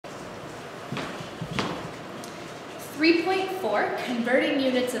3.4, converting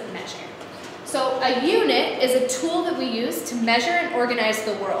units of measure. So a unit is a tool that we use to measure and organize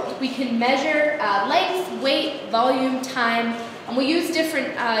the world. We can measure length, weight, volume, time, and we use different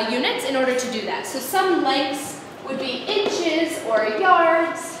units in order to do that. So some lengths would be inches or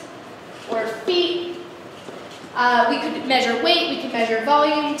yards or feet. We could measure weight, we could measure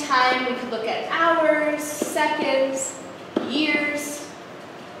volume, time, we could look at hours, seconds, years.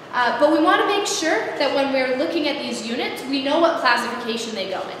 But we want to make sure that when we're looking at these units, we know what classification they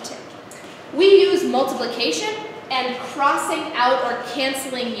go into. We use multiplication and crossing out or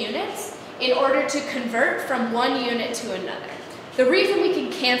canceling units in order to convert from one unit to another. The reason we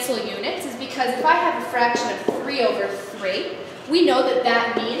can cancel units is because if I have a fraction of 3 over 3, we know that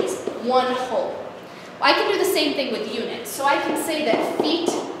that means 1 whole. I can do the same thing with units. So I can say that feet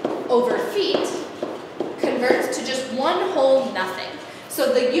over feet converts to just 1 whole nothing.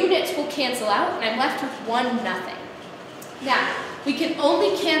 So the units will cancel out and I'm left with 1 nothing. Now, we can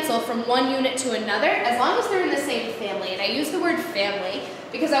only cancel from one unit to another as long as they're in the same family. And I use the word family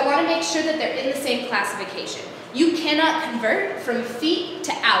because I want to make sure that they're in the same classification. You cannot convert from feet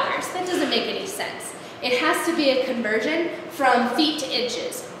to hours. That doesn't make any sense. It has to be a conversion from feet to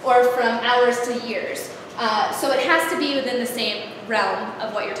inches or from hours to years. So it has to be within the same realm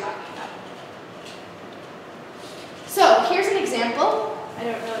of what you're talking about. So here's an example. I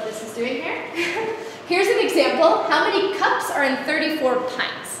don't know what this is doing here. Here's an example. How many cups are in 34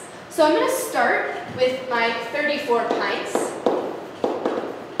 pints? So I'm going to start with my 34 pints.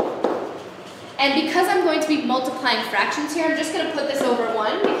 And because I'm going to be multiplying fractions here, I'm just going to put this over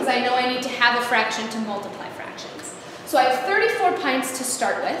 1 because I know I need to have a fraction to multiply fractions. So I have 34 pints to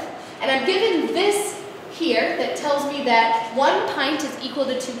start with, and I'm given this here that tells me that 1 pint is equal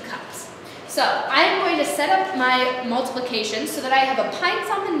to 2 cups. So I'm going to set up my multiplication so that I have a pints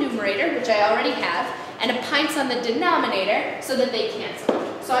on the numerator, which I already have, and a pints on the denominator so that they cancel.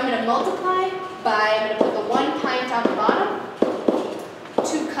 So I'm going to multiply by, I'm going to put the 1 pint on the bottom,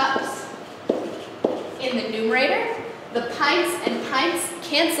 2 cups in the numerator, the pints and pints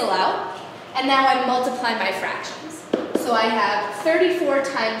cancel out, and now I multiply my fractions. So I have 34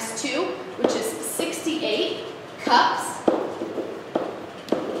 times 2, which is 68 cups,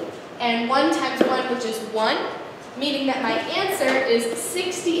 and 1 times 1, which is 1, meaning that my answer is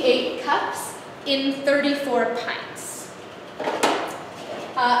 68 cups in 34 pints.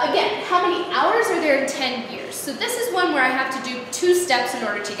 Again, how many hours are there in 10 years? So this is one where I have to do 2 steps in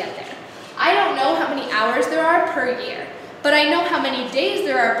order to get there. I don't know how many hours there are per year, but I know how many days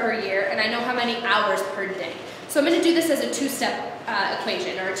there are per year, and I know how many hours per day. So I'm going to do this as a 2-step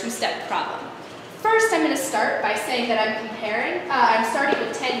equation, or a 2-step problem. First, I'm going to start by saying that I'm starting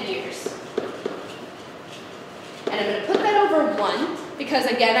with 10 years. And I'm going to put that over 1, because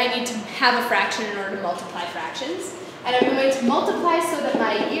again, I need to have a fraction in order to multiply fractions. And I'm going to multiply so that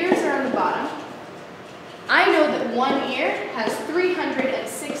my years are on the bottom. I know that 1 year has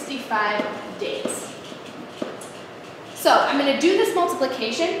 365 days. So I'm going to do this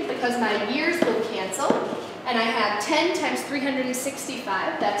multiplication because my years will cancel. And I have 10 times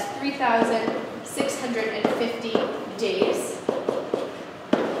 365, that's 3,650 days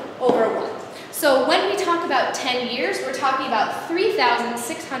over 1. So when we talk about 10 years, we're talking about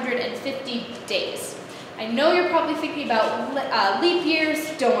 3,650 days. I know you're probably thinking about leap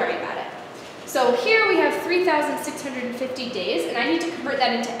years, don't worry about it. So here we have 3,650 days, and I need to convert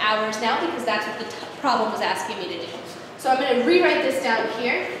that into hours now because that's what the problem was asking me to do. So I'm going to rewrite this down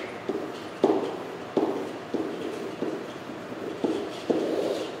here.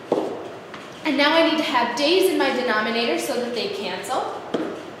 And now I need to have days in my denominator so that they cancel.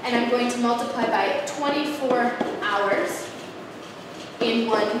 And I'm going to multiply by 24 hours in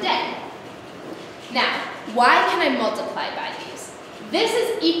 1 day. Now, why can I multiply by these? This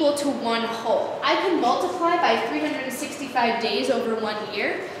is equal to 1 whole. I can multiply by 365 days over 1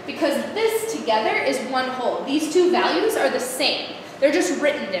 year because this together is 1 whole. These 2 values are the same. They're just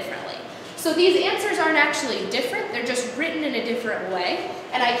written differently. So these answers aren't actually different, they're just written in a different way,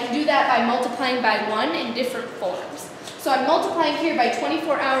 and I can do that by multiplying by 1 in different forms. So I'm multiplying here by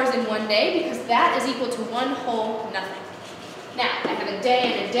 24 hours in 1 day because that is equal to 1 whole nothing. Now, I have a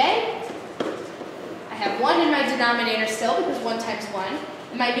day and a day. I have 1 in my denominator still because 1 times 1.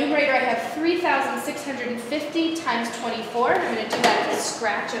 In my numerator I have 3,650 times 24. I'm going to do that as a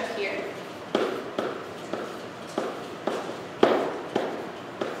scratch up here.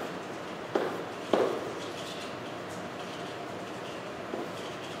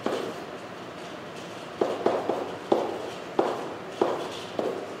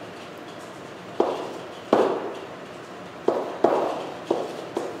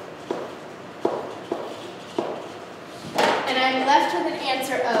 I'm left with an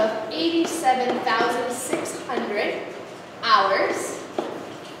answer of 87,600 hours,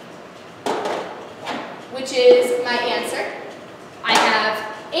 which is my answer. I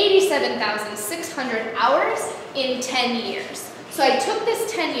have 87,600 hours in 10 years. So I took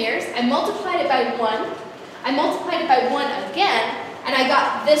this 10 years, I multiplied it by 1, I multiplied it by 1 again, and I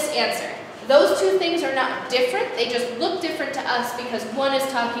got this answer. Those two things are not different, they just look different to us because one is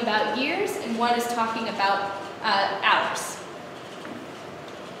talking about years and one is talking about hours.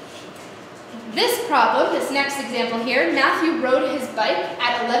 This problem, this next example here, Matthew rode his bike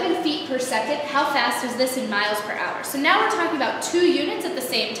at 11 feet per second. How fast is this in miles per hour? So now we're talking about 2 units at the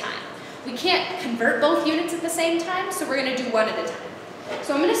same time. We can't convert both units at the same time, so we're going to do one at a time.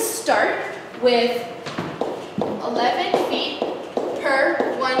 So I'm going to start with 11 feet per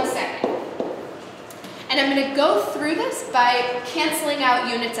 1 second. And I'm going to go through this by canceling out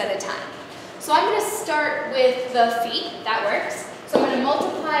units at a time. So I'm going to start with the feet, that works. So I'm going to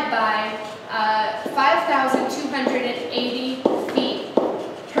multiply by 5,280 feet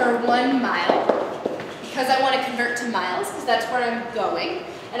per 1 mile, because I want to convert to miles, because that's where I'm going.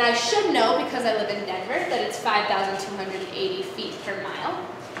 And I should know, because I live in Denver, that it's 5,280 feet per mile.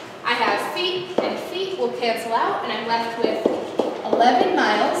 I have feet, and feet will cancel out, and I'm left with 11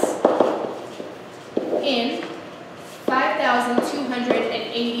 miles in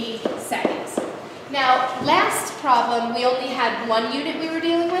 5,280 seconds. Now, last problem, we only had 1 unit we were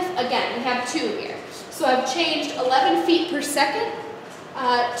dealing with. Again, we have 2 here. So I've changed 11 feet per second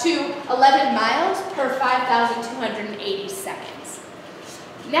to 11 miles per 5,280 seconds.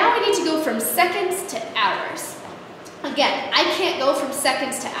 Now I need to go from seconds to hours. Again, I can't go from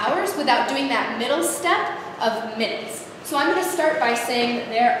seconds to hours without doing that middle step of minutes. So I'm going to start by saying that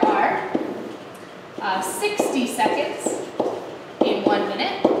there are 60 seconds in 1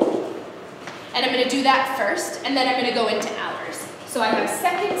 minute. And I'm going to do that first, and then I'm going to go into hours. So I have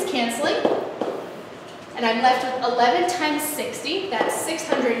seconds canceling, and I'm left with 11 times 60, that's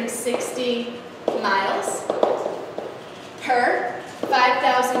 660 miles per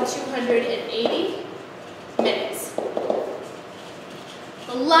 5,280 minutes.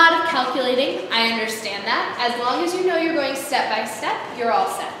 A lot of calculating, I understand that. As long as you know you're going step by step, you're all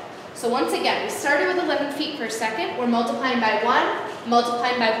set. So once again, we started with 11 feet per second, we're multiplying by 1,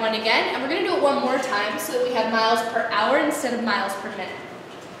 multiplying by 1 again, and we're going to do it one more time so that we have miles per hour instead of miles per minute.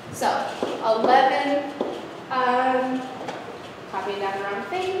 So 11, copying down the wrong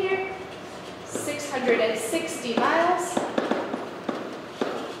thing here, 660 miles.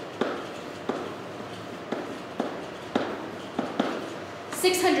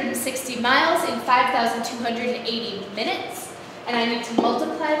 $660 miles in 5,280 minutes. And I need to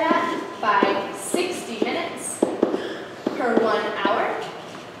multiply that by 60 minutes per 1 hour.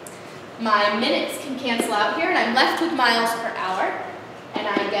 My minutes can cancel out here, and I'm left with miles per hour. And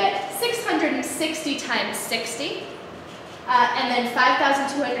I get 660 times 60, and then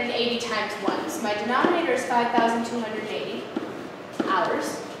 5,280 times 1. So my denominator is 5,280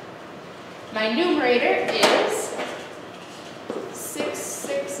 hours. My numerator is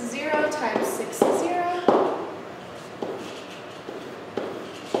 660 times 60.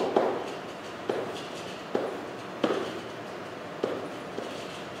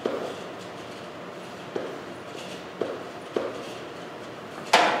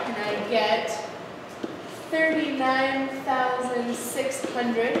 Get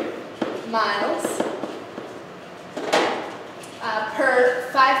 39,600 miles per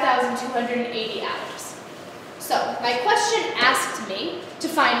 5,280 hours. So my question asked me to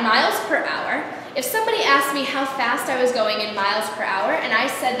find miles per hour. If somebody asked me how fast I was going in miles per hour, and I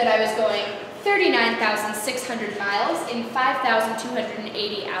said that I was going 39,600 miles in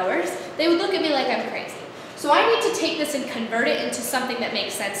 5,280 hours, they would look at me like I'm crazy. So I need to take this and convert it into something that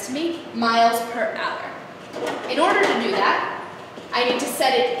makes sense to me, miles per hour. In order to do that, I need to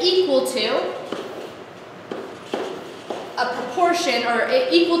set it equal to a proportion, or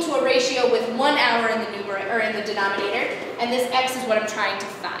equal to a ratio with 1 hour in the numerator, or in the denominator, and this x is what I'm trying to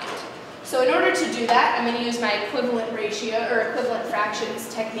find. So in order to do that, I'm going to use my equivalent ratio, or equivalent fractions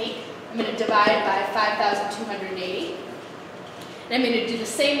technique. I'm going to divide by 5,280, and I'm going to do the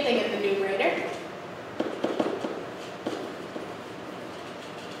same thing in the numerator.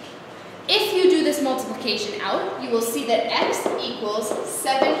 If you do this multiplication out, you will see that x equals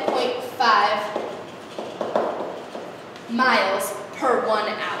 7.5 miles per 1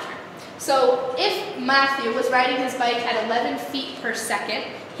 hour. So if Matthew was riding his bike at 11 feet per second,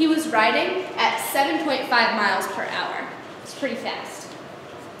 he was riding at 7.5 miles per hour. It's pretty fast.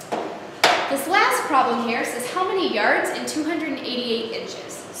 This last problem here says how many yards in 288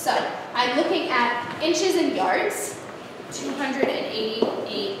 inches. So I'm looking at inches and yards.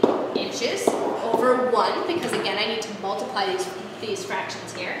 288 inches over 1, because again I need to multiply these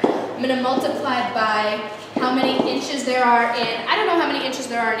fractions here. I'm going to multiply by how many inches there are in, I don't know how many inches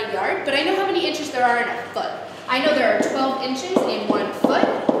there are in a yard, but I know how many inches there are in a foot. I know there are 12 inches in 1 foot,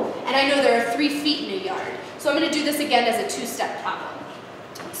 and I know there are 3 feet in a yard. So I'm going to do this again as a 2-step problem.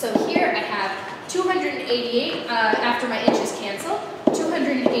 So here I have 288, after my inches cancel,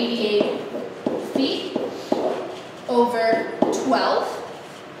 288 feet over 12.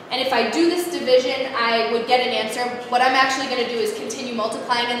 And if I do this division, I would get an answer. What I'm actually going to do is continue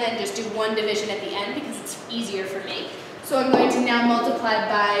multiplying and then just do 1 division at the end because it's easier for me. So I'm going to now multiply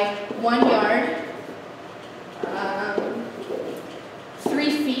by 1 yard, 3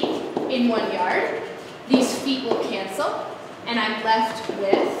 feet in 1 yard. These feet will cancel, and I'm left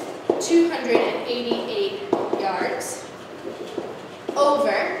with 288 yards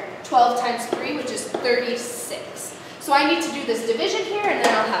over 12 times 3, which is 36. So I need to do this division here, and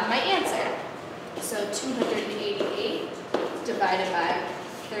then I'll have my answer. So 288 divided by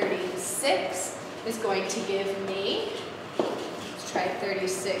 36 is going to give me, let's try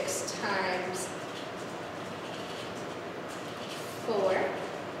 36 times 4,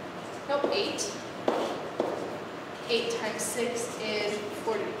 nope, 8. 8 times 6 is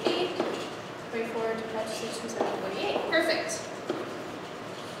 48. 24 divided by 6 is 48. Perfect.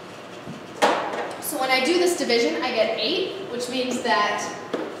 So when I do this division, I get 8, which means that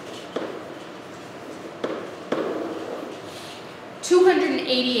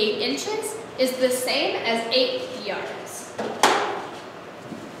 288 inches is the same as 8 yards.